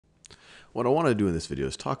What I want to do in this video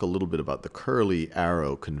is talk a little bit about the curly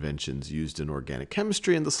arrow conventions used in organic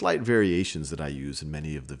chemistry and the slight variations that I use in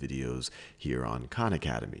many of the videos here on Khan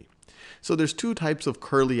Academy. So there's two types of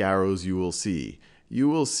curly arrows you will see. You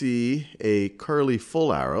will see a curly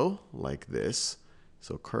full arrow like this.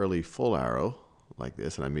 So curly full arrow like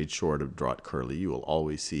this, and I made sure to draw it curly. You will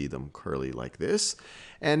always see them curly like this.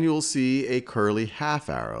 And you'll see a curly half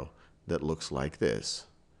arrow that looks like this.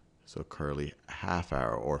 So curly half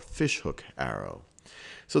arrow or fishhook arrow.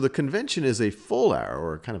 So the convention is a full arrow,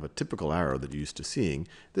 or kind of a typical arrow that you're used to seeing.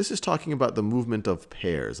 This is talking about the movement of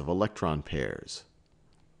pairs, of electron pairs.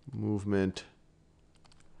 Movement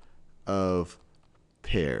of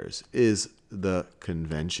pairs is the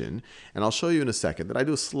convention. And I'll show you in a second that I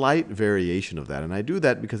do a slight variation of that. And I do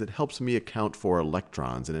that because it helps me account for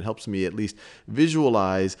electrons, and it helps me at least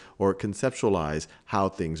visualize or conceptualize how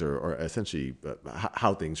things are, or essentially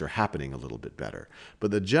how things are happening a little bit better.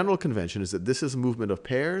 But the general convention is that this is movement of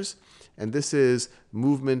pairs, and this is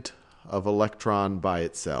movement of electron by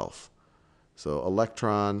itself. So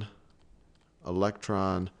electron,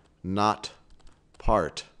 not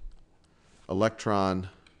part, electron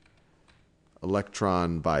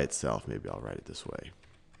by itself. Maybe I'll write it this way.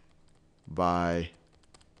 By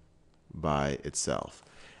itself.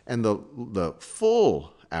 And the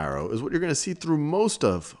full arrow is what you're going to see through most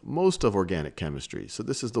of organic chemistry. So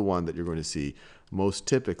this is the one that you're going to see most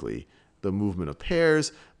typically. The movement of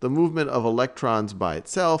pairs, the movement of electrons by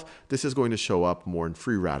itself. This is going to show up more in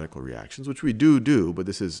free radical reactions, which we do, but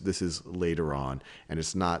this is later on, and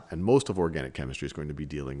it's not. And most of organic chemistry is going to be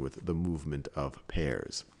dealing with the movement of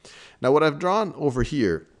pairs. Now, what I've drawn over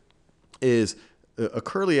here is a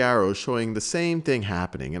curly arrow showing the same thing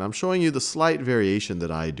happening, and I'm showing you the slight variation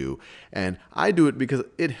that I do. And I do it because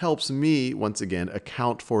it helps me, once again,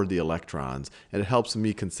 account for the electrons, and it helps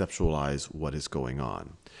me conceptualize what is going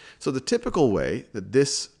on. So the typical way that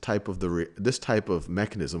this type of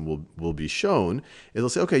mechanism will be shown is they'll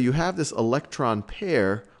say, okay, you have this electron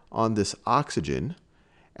pair on this oxygen,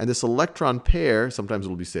 and this electron pair, sometimes it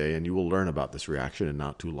will be say, and you will learn about this reaction in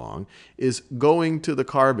not too long, is going to the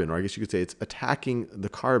carbon, or I guess you could say it's attacking the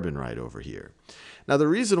carbon right over here. Now the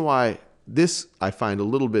reason why this I find a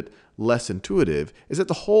little bit less intuitive is that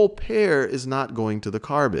the whole pair is not going to the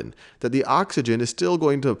carbon. That the oxygen is still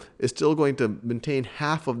going to maintain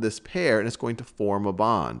half of this pair, and it's going to form a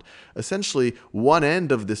bond. Essentially, one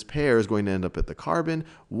end of this pair is going to end up at the carbon,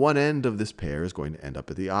 one end of this pair is going to end up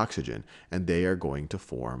at the oxygen, and they are going to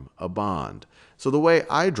form a bond. So the way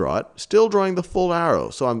I draw it, still drawing the full arrow.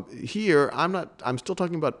 So I'm still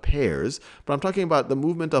talking about pairs, but I'm talking about the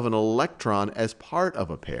movement of an electron as part of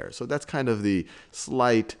a pair. So that's kind of the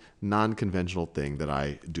slight non-conventional thing that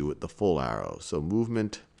I do with the full arrow. So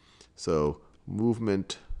movement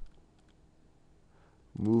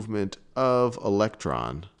of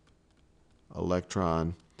electron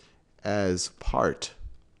as part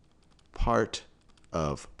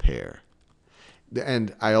of pair.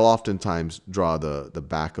 And I'll oftentimes draw the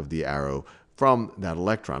back of the arrow from that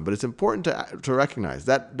electron. But it's important to recognize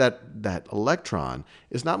that electron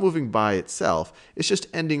is not moving by itself. It's just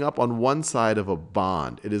ending up on one side of a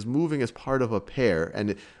bond. It is moving as part of a pair.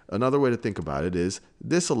 And another way to think about it is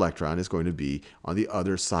this electron is going to be on the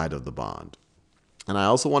other side of the bond. And I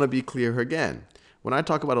also want to be clear again. When I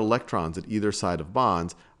talk about electrons at either side of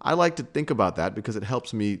bonds, I like to think about that because it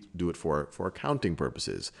helps me do it for accounting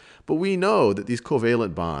purposes. But we know that these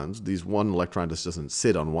covalent bonds, these one electron just doesn't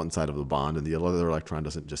sit on one side of the bond and the other electron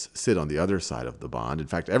doesn't just sit on the other side of the bond. In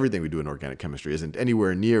fact, everything we do in organic chemistry isn't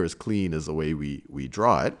anywhere near as clean as the way we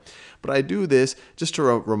draw it. But I do this just to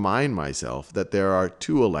remind myself that there are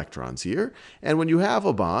two electrons here. And when you have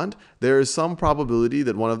a bond, there is some probability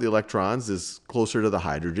that one of the electrons is closer to the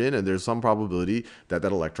hydrogen, and there's some probability that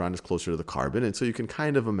that electron is closer to the carbon. And so you can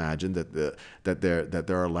kind of imagine that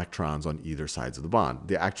there are electrons on either sides of the bond.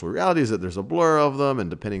 The actual reality is that there's a blur of them, and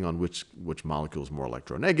depending on which molecule is more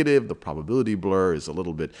electronegative, the probability blur is a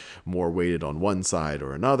little bit more weighted on one side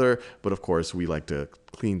or another. But of course, we like to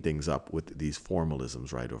clean things up with these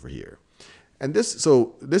formalisms right over here. And this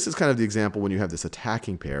is kind of the example when you have this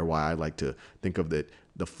attacking pair, why I like to think of the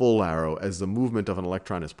full arrow as the movement of an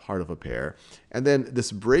electron as part of a pair. And then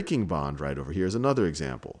this breaking bond right over here is another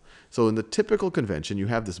example. So in the typical convention, you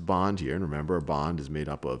have this bond here. And remember, a bond is made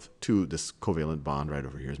up of this covalent bond right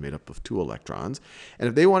over here is made up of two electrons. And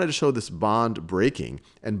if they wanted to show this bond breaking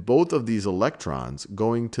and both of these electrons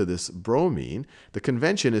going to this bromine, the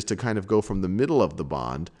convention is to kind of go from the middle of the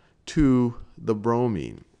bond to the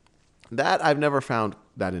bromine. That I've never found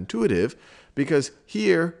that intuitive because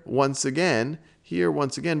here, once again, Here,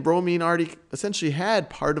 once again, bromine already essentially had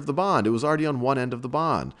part of the bond. It was already on one end of the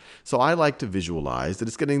bond. So I like to visualize that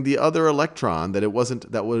it's getting the other electron that it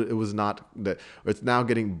wasn't, that it was not, that it's now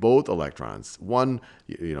getting both electrons. One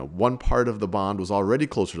part of the bond was already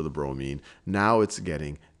closer to the bromine. Now it's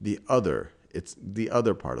getting the other. It's the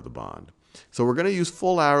other part of the bond. So we're going to use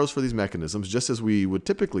full arrows for these mechanisms, just as we would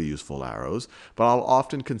typically use full arrows, but I'll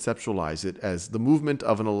often conceptualize it as the movement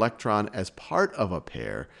of an electron as part of a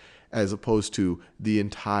pair, as opposed to the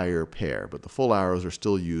entire pair. But the full arrows are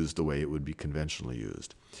still used the way it would be conventionally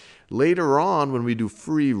used. Later on, when we do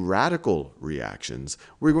free radical reactions,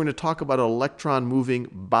 we're going to talk about an electron moving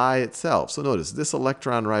by itself. So notice this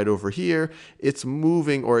electron right over here, it's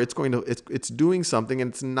moving, or it's doing something,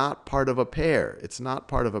 and it's not part of a pair. It's not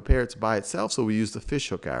part of a pair, it's by itself, so we use the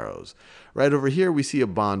fishhook arrows. Right over here, we see a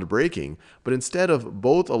bond breaking, but instead of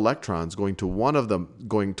both electrons going to one of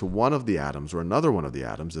the atoms, or another one of the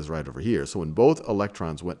atoms is right over here. So when both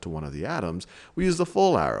electrons went to one of the atoms, we use the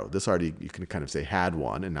full arrow. This already, you can kind of say, had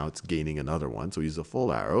one, and now it's gaining another one, so we use a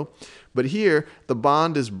full arrow. But here, the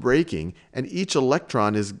bond is breaking, and each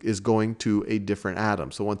electron is going to a different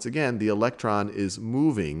atom. So once again, the electron is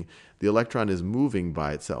moving. The electron is moving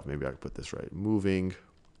by itself. Maybe I can put this right. Moving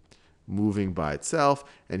by itself,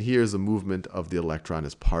 and here's the movement of the electron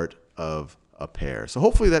as part of a pair. So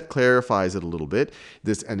hopefully that clarifies it a little bit.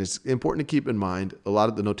 And it's important to keep in mind, a lot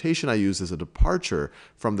of the notation I use is a departure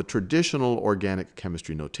from the traditional organic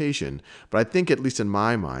chemistry notation, but I think, at least in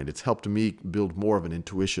my mind, it's helped me build more of an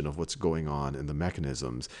intuition of what's going on in the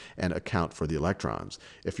mechanisms and account for the electrons.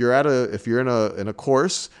 If you're in a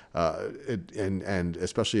course, and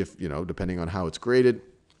especially if, depending on how it's graded,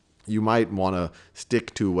 you might want to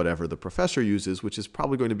stick to whatever the professor uses, which is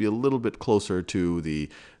probably going to be a little bit closer to the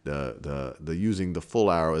using the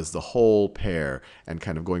full arrow as the whole pair and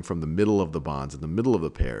kind of going from the middle of the bonds in the middle of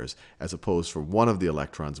the pairs, as opposed for one of the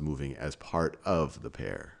electrons moving as part of the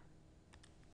pair.